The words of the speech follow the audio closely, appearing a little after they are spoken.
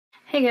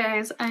Hey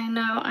guys, I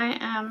know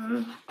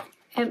I'm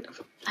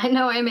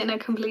in a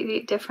completely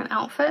different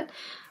outfit,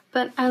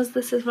 but as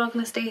this is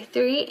Vlogmas day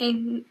 3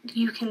 and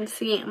you can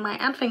see my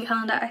advent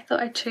calendar, I thought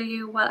I'd show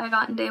you what I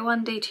got in day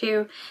 1, day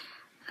 2,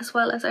 as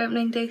well as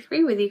opening day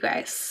 3 with you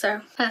guys.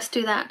 So let's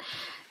do that.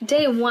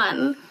 Day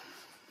 1,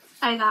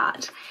 I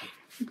got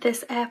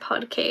this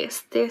AirPod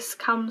case. This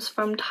comes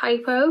from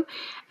Typo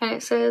and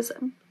it says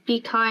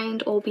be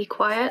kind or be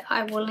quiet.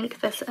 I will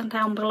link this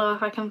down below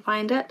if I can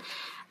find it.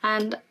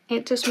 And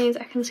it just means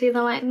I can see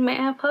the light in my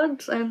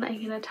AirPods and I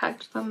can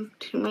attach them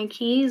to my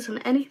keys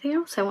and anything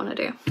else I want to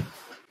do.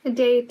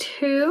 Day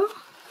 2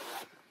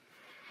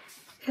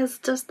 is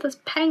just this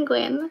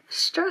penguin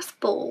stress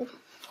ball.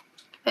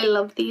 I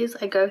love these.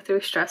 I go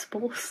through stress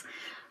balls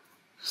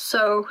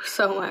so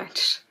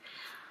much.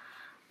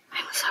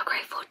 I'm so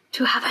grateful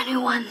to have a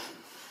new one.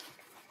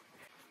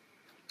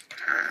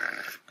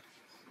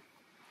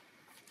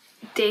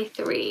 Day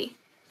 3,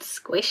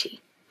 squishy.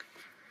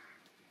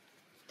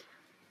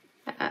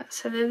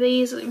 So they're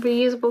these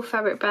reusable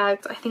fabric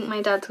bags. I think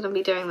my dad's going to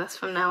be doing this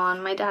from now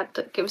on. My dad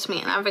gives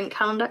me an advent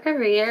calendar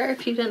every year,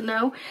 if you didn't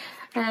know.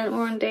 And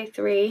we're on day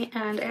 3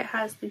 and it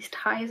has these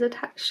ties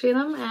attached to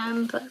them,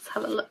 and let's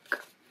have a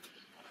look.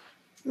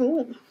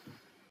 Ooh.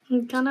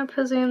 I'm gonna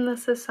presume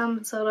this is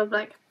some sort of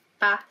like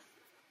bath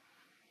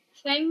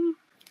thing.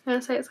 I'm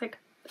gonna say it's like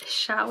a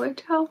shower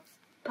gel,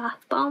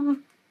 bath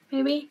bomb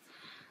maybe.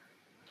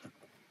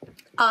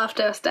 I'll have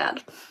to ask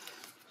Dad.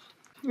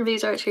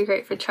 These are actually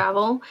great for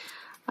travel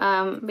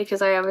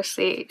because I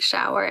obviously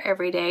shower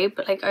every day,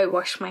 but like I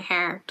wash my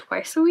hair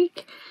twice a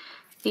week.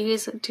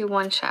 These do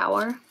 1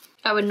 shower.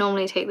 I would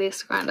normally take these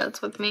to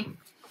Grandad's with me.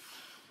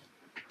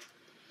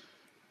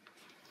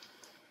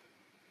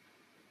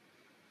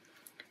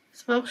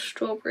 Smells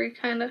strawberry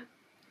kinda.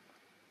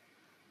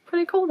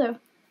 Pretty cool though.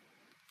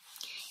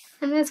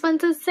 And this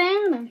one's a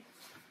Santa. I'm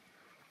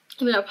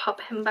gonna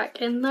pop him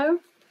back in though.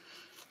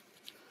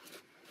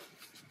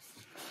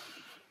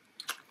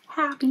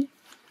 Happy.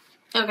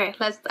 Okay,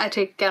 let's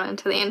actually get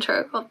into the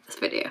intro of this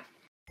video.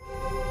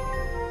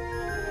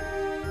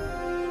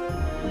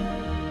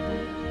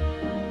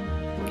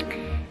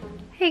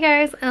 Hey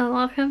guys, and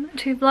welcome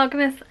to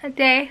Vlogmas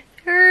day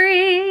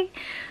 3.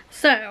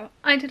 So,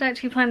 I did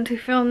actually plan to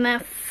film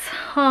this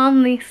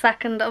on the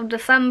 2nd of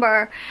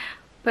December,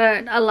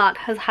 but a lot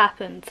has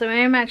happened. So I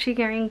am actually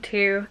going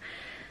to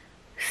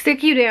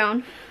stick you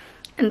down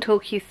and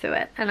talk you through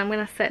it, and I'm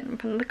gonna sit in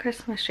front of the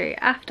Christmas tree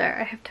after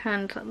I have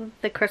turned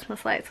the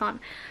Christmas lights on.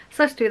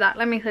 So let's do that.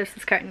 Let me close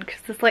this curtain because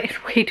this light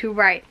is way too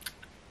bright.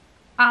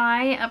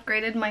 I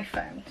upgraded my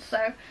phone.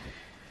 So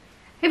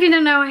if you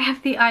don't know, I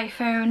have the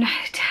iPhone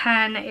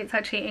 10. It's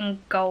actually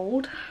in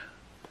gold.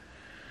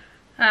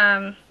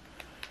 No,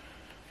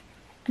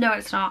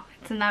 it's not.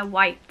 It's in that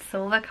white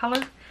silver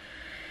color.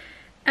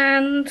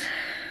 And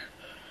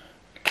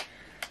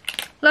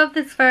love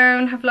this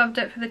phone, have loved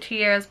it for the 2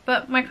 years,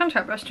 but my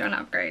contract was due an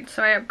upgrade,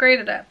 so I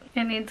upgraded it.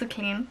 It needs a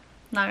clean,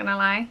 not gonna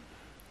lie.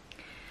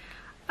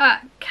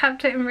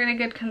 Kept it in really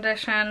good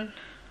condition.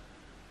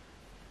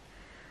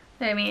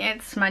 I mean,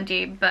 it's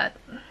smudgy, but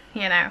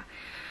you know,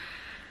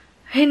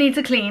 it needs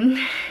a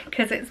clean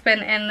because it's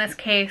been in this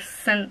case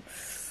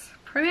since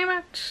pretty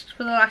much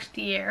for the last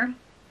year.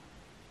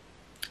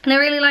 And I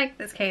really like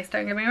this case,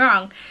 don't get me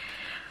wrong.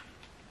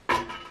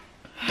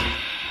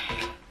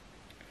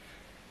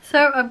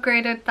 So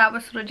upgraded, that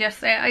was sort of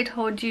just it. I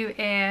told you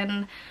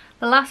in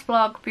the last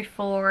vlog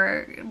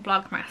before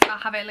Vlogmas. I'll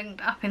have it linked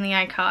up in the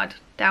iCard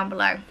down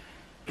below.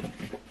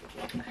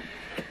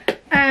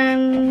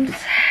 And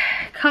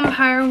come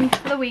home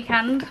for the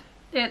weekend.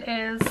 It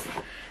is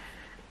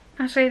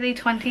actually the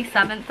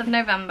 27th of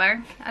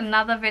November.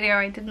 Another video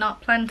I did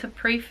not plan to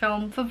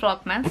pre-film for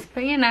Vlogmas,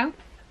 but you know,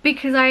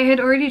 because I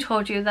had already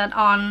told you that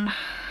on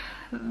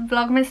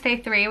Vlogmas day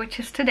 3, which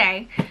is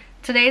today's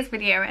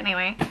video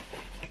anyway,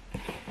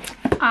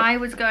 I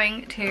was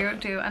going to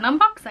do an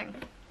unboxing.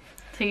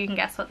 So you can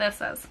guess what this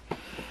is.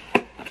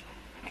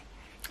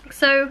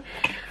 So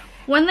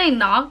when they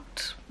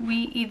knocked, we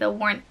either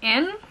weren't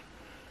in,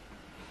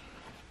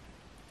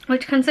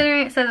 which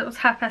considering it says it was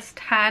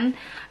 10:30,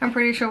 I'm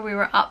pretty sure we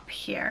were up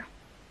here.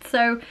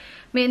 So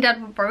me and Dad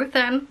were both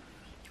in,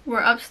 we're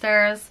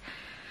upstairs,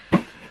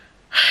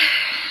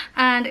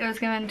 and it was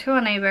given to our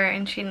neighbour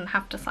and she didn't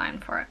have to sign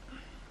for it.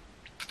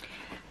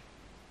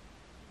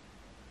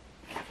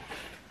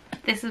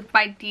 This is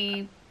by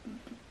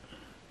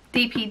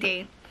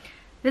DPD.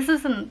 This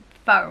is a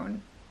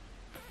phone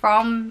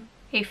from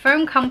a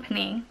phone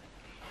company.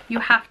 You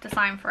have to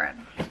sign for it.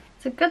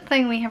 It's a good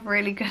thing we have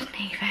really good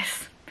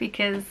neighbours,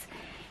 because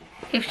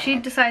if she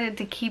decided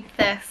to keep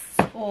this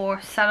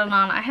or sell it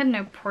on, I had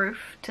no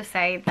proof to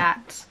say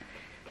that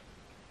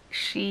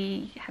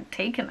she had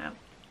taken it,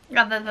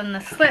 other than the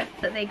slip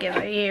that they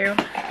give you,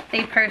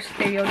 they post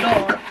through your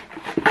door.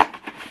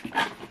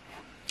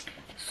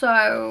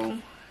 So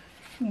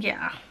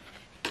yeah,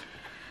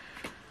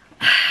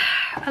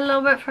 a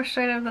little bit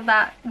frustrated with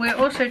that. We're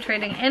also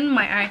trading in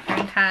my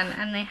iPhone 10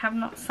 and they have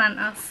not sent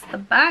us the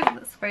bag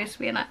that's supposed to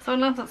be in it. So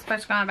unless it's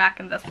supposed to go back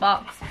in this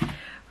box,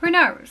 who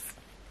knows?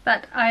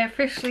 but I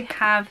officially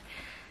have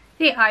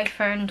the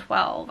iPhone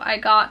 12. I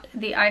got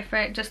the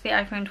iPhone, just the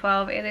iPhone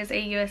 12. It is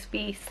a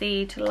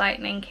USB-C to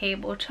lightning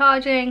cable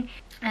charging,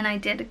 and I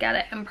did get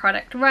it in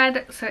product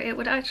red, so it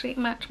would actually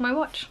match my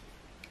watch.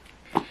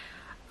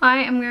 I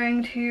am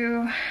going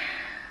to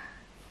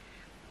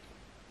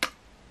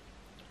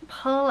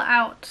pull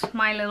out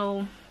my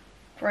little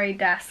grey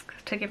desk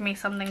to give me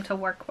something to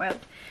work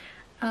with,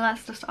 and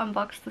let's just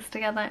unbox this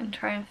together and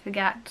try and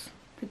forget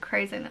the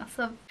craziness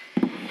of.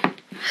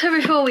 So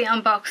before we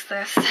unbox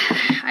this,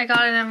 I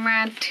got it in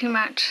red to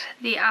match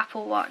the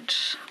Apple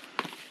Watch.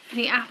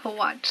 The Apple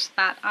Watch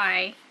that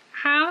I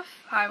have.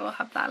 I will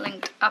have that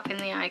linked up in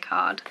the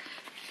iCard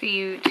for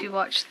you to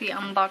watch the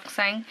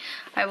unboxing.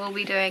 I will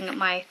be doing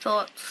my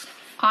thoughts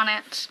on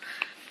it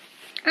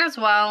as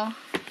well,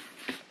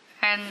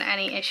 and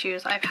any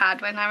issues I've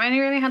had when I've only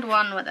really had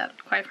one with it,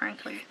 quite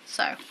frankly.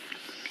 So,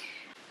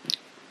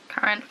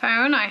 current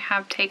phone, I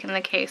have taken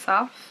the case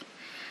off.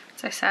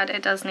 As I said,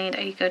 it does need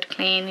a good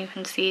clean. You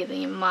can see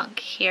the mug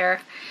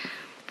here.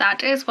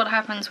 That is what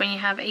happens when you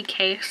have a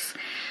case.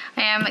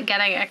 I am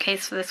getting a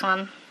case for this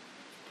one.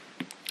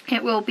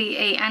 It will be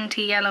a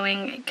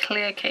anti-yellowing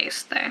clear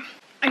case though.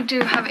 I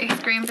do have a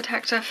screen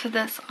protector for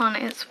this on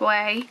its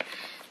way,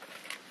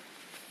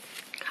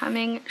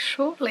 coming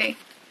shortly.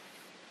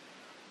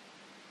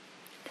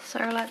 So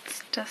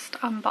let's just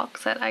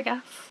unbox it, I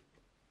guess.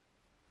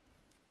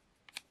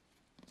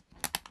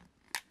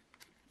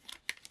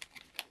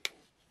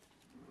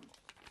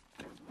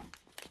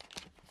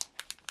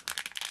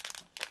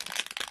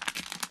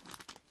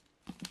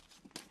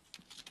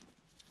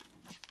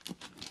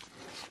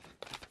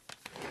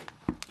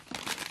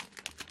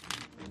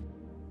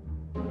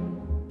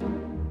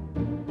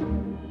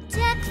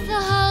 The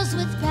halls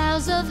with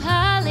boughs of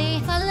holly,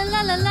 fa la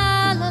la la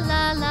la la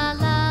la la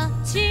la.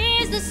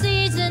 'Tis the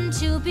season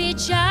to be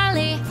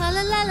jolly, fa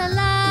la la la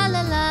la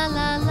la la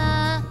la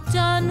la.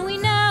 Don we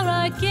now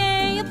our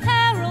gay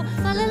apparel,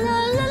 fa la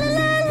la la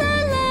la la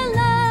la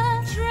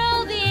la.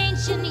 Troll the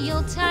ancient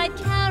Yuletide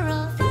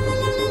carol, fa la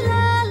la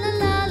la la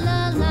la la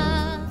la.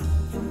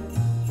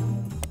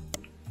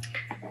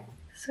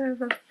 So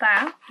with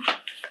that,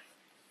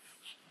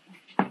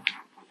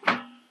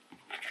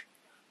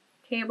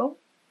 cable.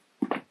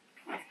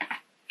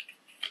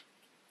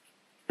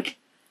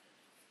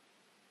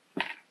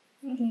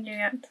 You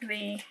get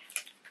the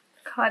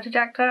card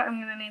ejector,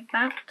 I'm going to need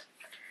that,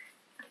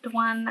 and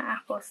one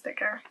Apple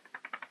sticker,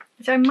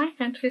 which I might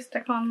actually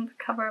stick on the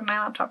cover of my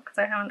laptop because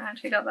I haven't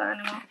actually got that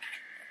anymore,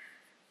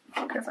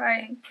 because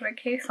I put a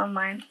case on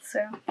mine.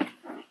 So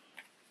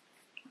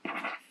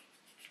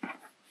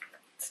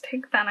let's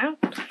take that out,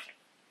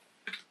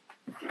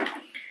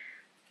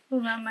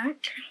 pull that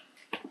back.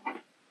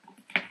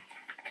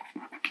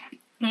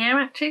 Yeah, I'm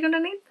actually going to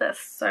need this,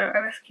 so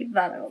I just keep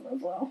that out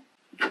as well.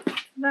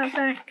 That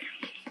back.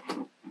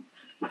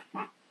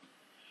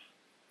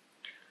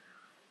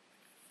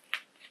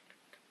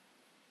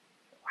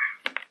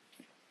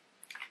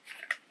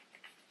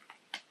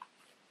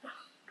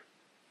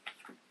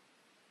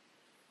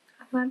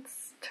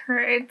 Let's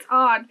turn. It's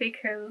odd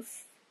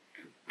because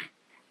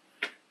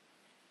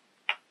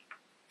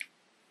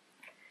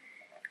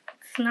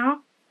it's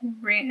not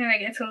really,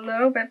 like, it's a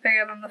little bit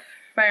bigger than the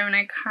phone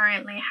I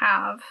currently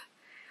have.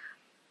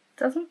 It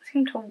doesn't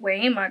seem to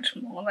weigh much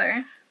more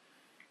though.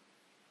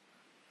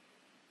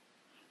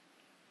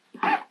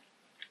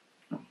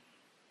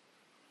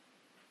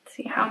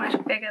 See how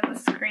much bigger the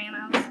screen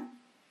is.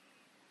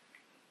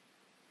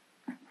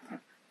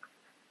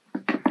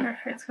 Or if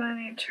it's gonna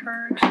need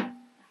charge.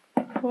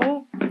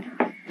 Cool.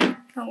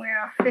 And we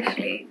are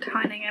officially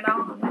turning it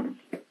on.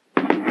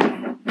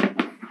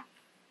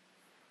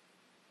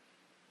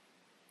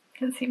 You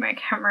can see my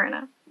camera in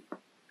it.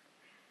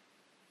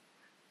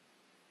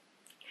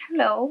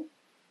 Hello,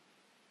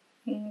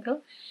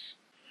 English.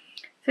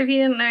 So if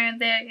you didn't know,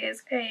 there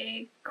is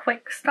a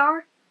quick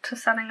start to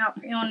setting up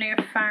your new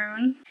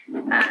phone,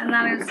 and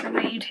that is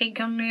that you take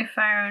your new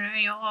phone or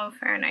your old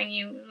phone and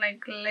you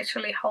like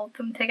literally hold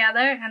them together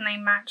and they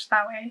match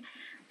that way,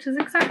 which is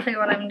exactly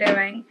what I'm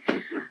doing.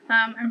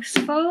 I'm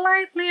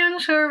slightly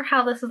unsure of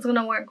how this is going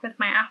to work with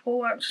my Apple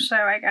Watch, so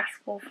I guess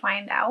we'll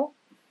find out,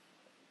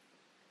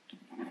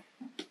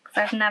 because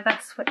I've never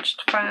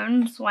switched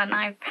phones when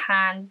I've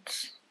had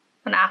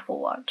an Apple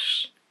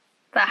Watch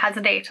that has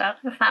data,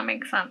 if that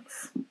makes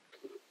sense.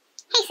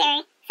 Hey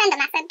Siri, send a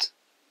message.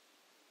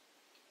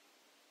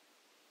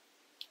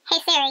 Hey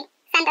Siri,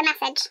 send a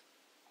message.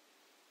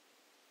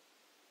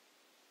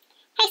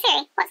 Hey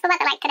Siri, what's the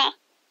weather like today?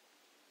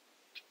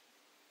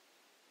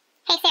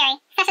 Hey Siri,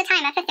 set a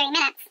timer for 3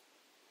 minutes.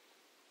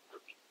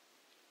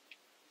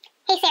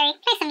 Hey Siri,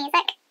 play some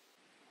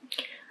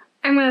music.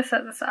 I'm going to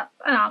set this up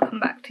and I'll come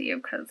back to you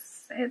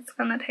because it's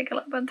going to take a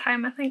little bit of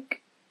time, I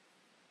think.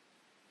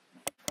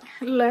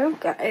 Hello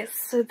guys,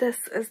 so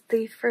this is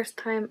the first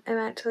time I'm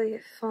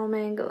actually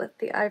filming with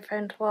the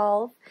iPhone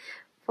 12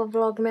 for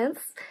Vlogmas.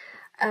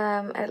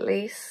 at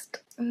least.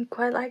 I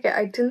quite like it.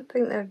 I didn't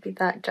think there would be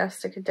that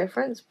drastic a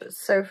difference, but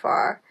so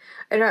far,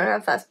 I don't know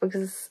if that's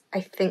because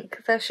I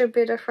think there should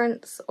be a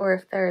difference or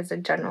if there is a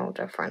general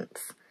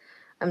difference.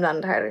 I'm not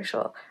entirely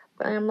sure,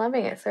 but I'm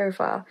loving it so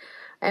far.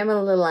 I am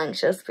a little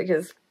anxious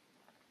because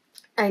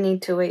I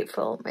need to wait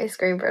for my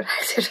screen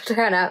protector to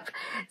turn up.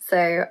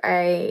 So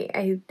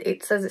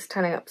it says it's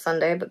turning up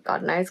Sunday, but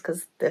God knows,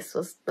 because this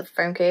was the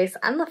phone case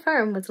and the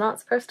phone was not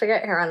supposed to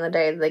get here on the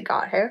day they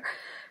got here.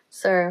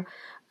 So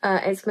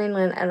it's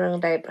mainly an editing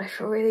day, but I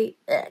feel really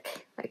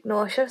like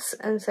nauseous,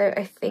 and so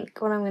I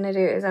think what I'm gonna do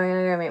is I'm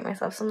gonna go make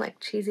myself some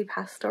like cheesy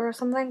pasta or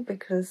something,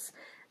 because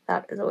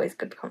that is always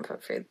good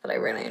comfort food that I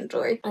really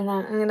enjoy. And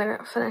then I'm gonna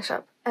go finish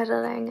up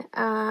editing.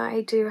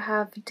 I do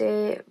have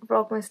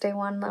Vlogmas Day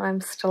 1 that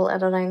I'm still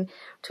editing,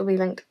 which will be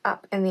linked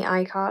up in the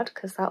iCard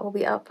because that will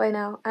be up by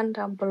now and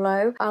down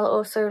below. I'll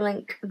also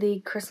link the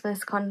Christmas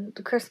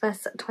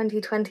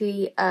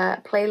 2020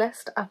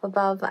 playlist up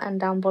above and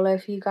down below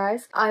for you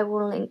guys. I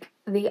will link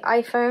the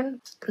iPhone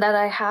that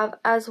I have,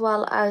 as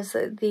well as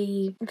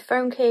the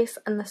phone case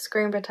and the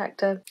screen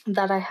protector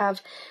that I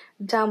have,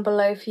 down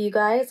below for you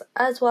guys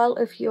as well,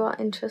 if you are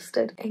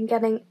interested in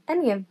getting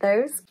any of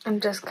those. I'm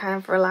just kind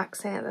of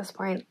relaxing at this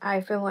point.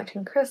 I've been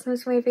watching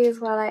Christmas movies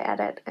while I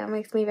edit. It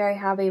makes me very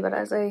happy, but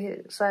as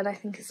I said, I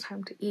think it's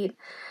time to eat.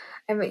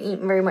 I haven't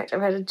eaten very much.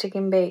 I've had a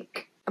chicken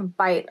bake, a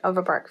bite of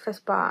a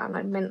breakfast bar, and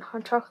like mint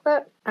hot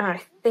chocolate, and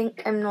I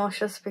think I'm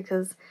nauseous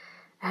because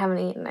I haven't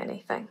eaten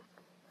anything.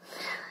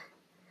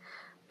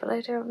 But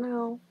I don't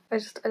know. I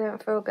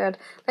don't feel good.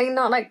 Like,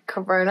 not like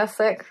corona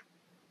sick,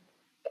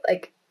 but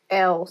like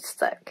ill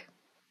sick,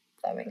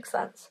 if that makes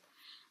sense.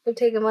 I've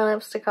taken my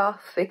lipstick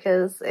off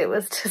because it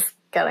was just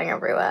getting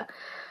everywhere.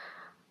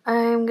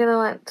 I'm gonna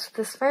let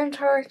this phone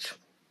charge,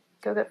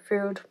 go get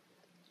food,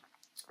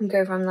 and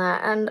go from there.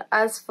 And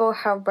as for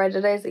how red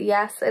it is,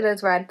 yes, it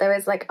is red. There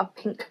is like a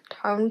pink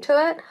tone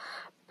to it,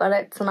 but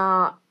it's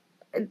not.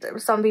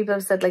 Some people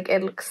have said like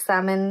it looks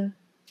salmon,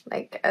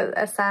 like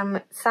a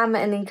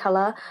salmon-y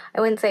colour.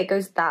 I wouldn't say it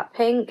goes that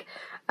pink,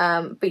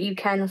 but you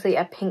can see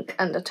a pink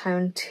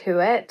undertone to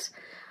it.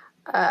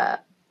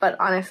 But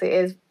honestly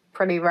it is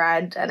pretty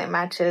red, and it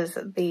matches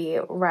the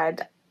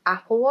red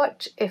Apple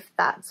Watch if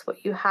that's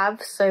what you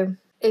have. So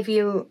if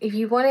you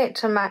want it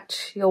to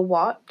match your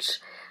watch,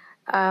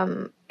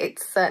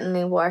 it's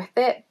certainly worth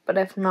it. But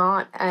if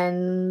not,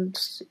 and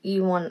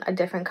you want a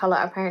different colour,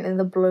 apparently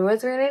the blue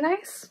is really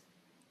nice.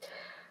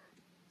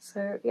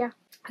 So yeah,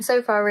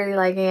 so far really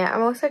liking it.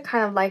 I'm also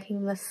kind of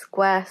liking the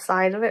square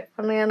side of it,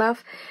 funnily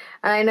enough.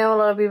 And I know a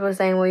lot of people are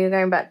saying, well, you're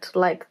going back to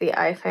like the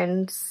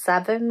iPhone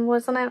 7,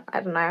 wasn't it? I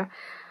don't know.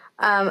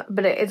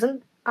 But it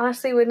isn't,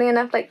 honestly, weirdly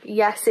enough. Like,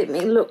 yes, it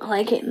may look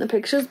like it in the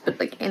pictures, but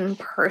like in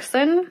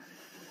person,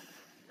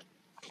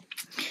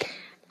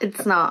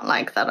 it's not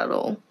like that at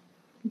all.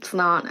 It's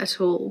not at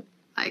all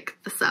like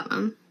the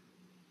 7.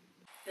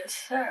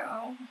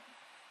 So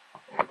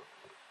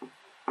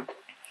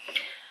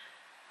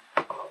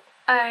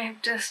I'm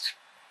just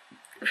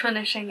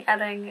finishing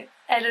editing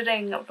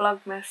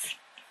Vlogmas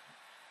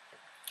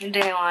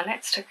Day 1.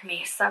 It's took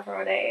me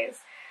several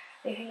days.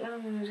 I think what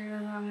I'm going to do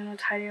is I'm going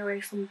to tidy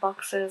away some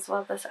boxes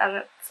while this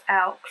edits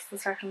out, because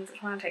this reckons it's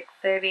going to take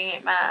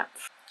 38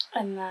 minutes.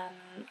 And then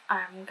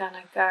I'm going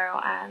to go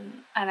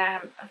I'm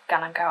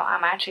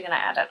actually going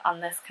to edit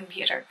on this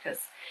computer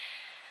because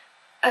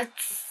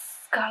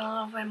it's got a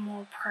little bit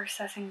more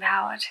processing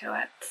power to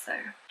it, so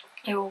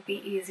it will be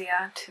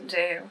easier to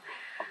do.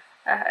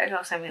 It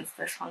also means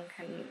this one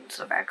can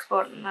sort of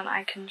export, and then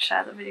I can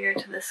share the video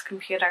to this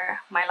computer,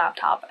 my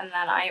laptop, and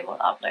then I will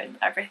upload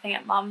everything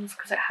at Mum's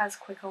because it has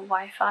quicker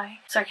Wi-Fi,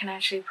 so I can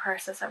actually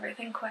process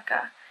everything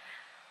quicker.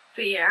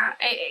 But yeah,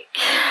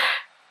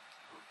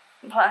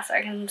 plus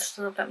I can just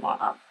a little bit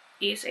more up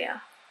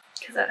easier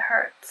because it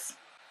hurts.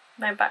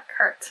 My back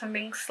hurts from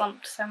being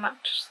slumped so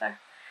much, so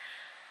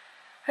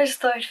I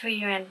just thought I'd fill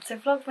you in. So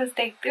Vlogmas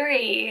Day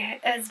 3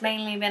 has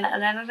mainly been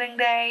an editing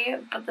day,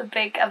 but the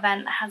big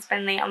event has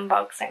been the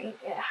unboxing.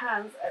 It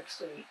has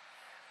actually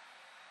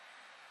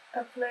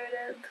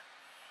uploaded.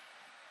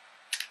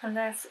 And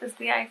this is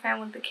the iPhone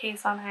with the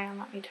case on here.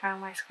 Let me turn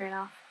my screen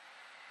off.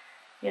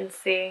 You can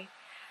see.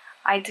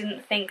 I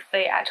didn't think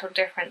the actual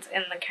difference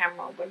in the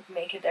camera would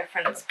make a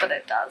difference, but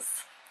it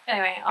does.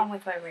 Anyway, on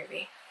with my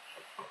movie.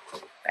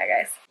 Bye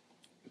guys.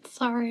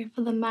 Sorry for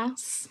the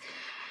mess.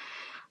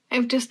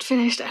 I've just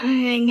finished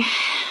editing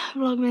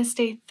Vlogmas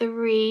Day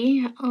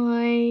 3.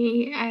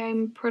 I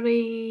am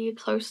pretty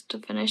close to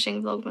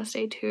finishing Vlogmas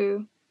Day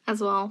 2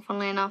 as well.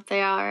 Funnily enough,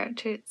 they are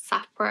actually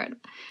separate.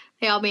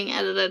 They are being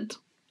edited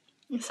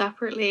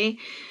separately.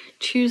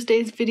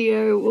 Tuesday's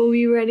video will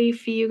be ready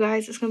for you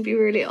guys. It's going to be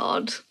really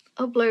odd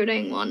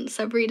uploading once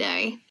every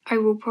day. I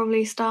will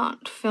probably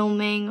start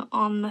filming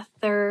on the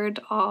 3rd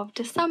of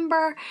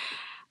December.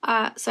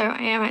 So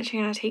I am actually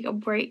going to take a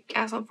break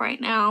as of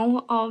right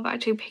now of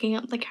actually picking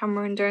up the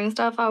camera and doing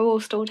stuff. I will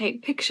still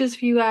take pictures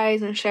for you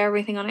guys and share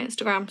everything on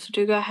Instagram, so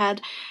do go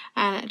ahead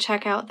and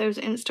check out those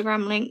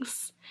Instagram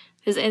links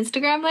his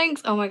Instagram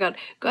links. Oh my god,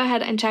 go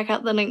ahead and check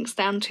out the links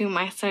down to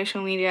my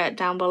social media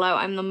down below.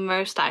 I'm the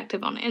most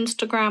active on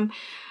Instagram.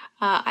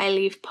 I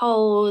leave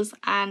polls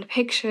and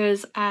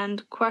pictures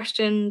and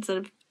questions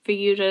for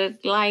you to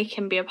like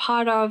and be a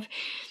part of.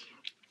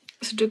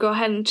 So do go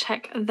ahead and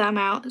check them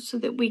out so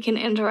that we can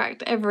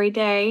interact every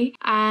day.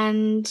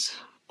 And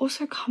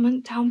also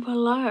comment down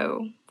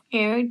below.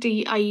 You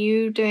know, are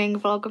you doing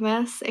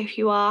Vlogmas? If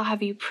you are,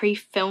 have you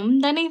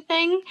pre-filmed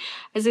anything?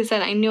 As I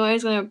said, I knew I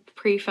was going to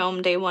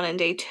pre-film day 1 and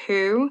day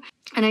 2.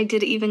 And I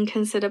did even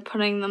consider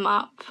putting them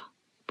up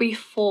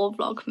before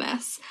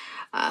Vlogmas.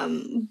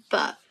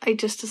 But I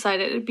just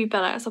decided it'd be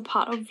better as a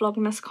part of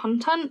Vlogmas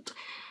content.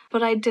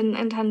 But I didn't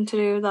intend to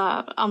do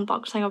the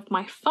unboxing of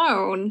my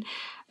phone,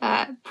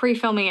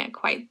 pre-filming it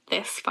quite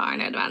this far in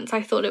advance.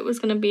 I thought it was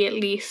going to be at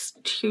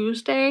least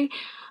Tuesday.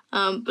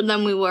 But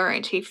then we were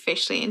actually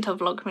officially into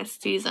Vlogmas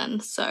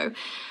season, so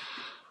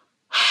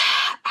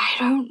I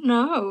don't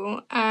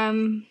know.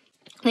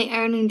 The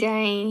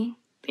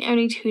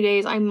only 2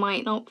 days I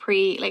might not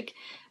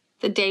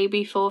the day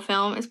before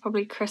film is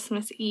probably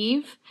Christmas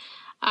Eve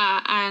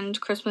and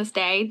Christmas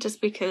Day,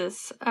 just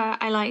because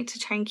I like to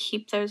try and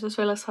keep those as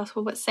real as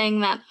possible. But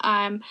saying that,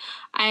 I've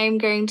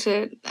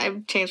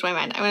changed my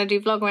mind. I'm going to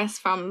do Vlogmas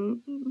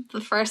from the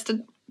 1st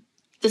of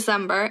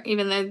December,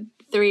 even though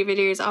 3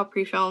 videos are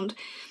pre-filmed,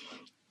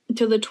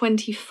 till the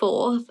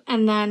 24th,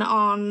 and then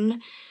on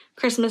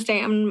Christmas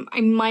Day I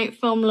might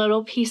film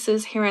little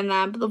pieces here and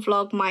there, but the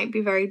vlog might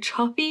be very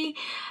choppy.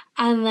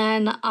 And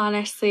then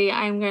honestly,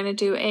 I'm going to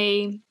do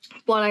a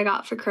what I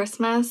got for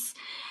Christmas,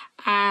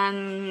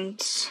 and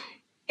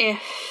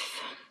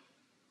if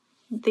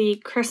the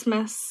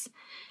Christmas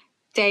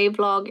Day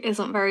vlog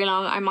isn't very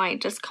long, I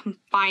might just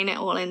combine it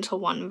all into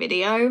one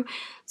video,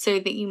 so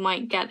that you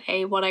might get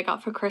a what I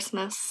got for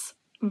Christmas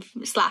 /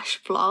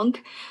 vlog.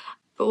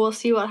 But we'll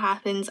see what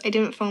happens. I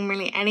didn't film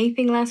really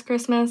anything last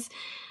Christmas,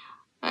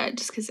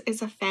 just because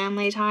it's a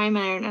family time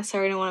and I don't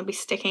necessarily want to be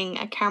sticking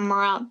a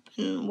camera up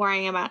and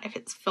worrying about if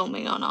it's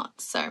filming or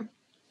not. So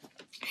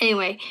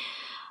anyway,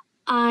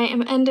 I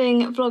am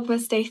ending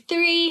Vlogmas Day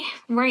 3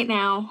 right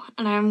now,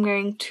 and I'm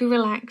going to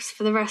relax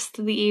for the rest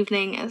of the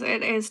evening as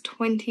it is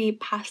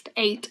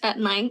 8:20 at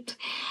night.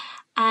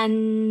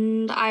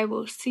 And I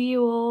will see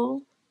you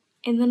all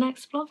in the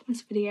next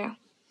Vlogmas video.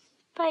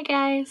 Bye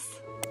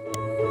guys!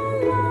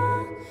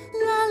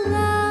 La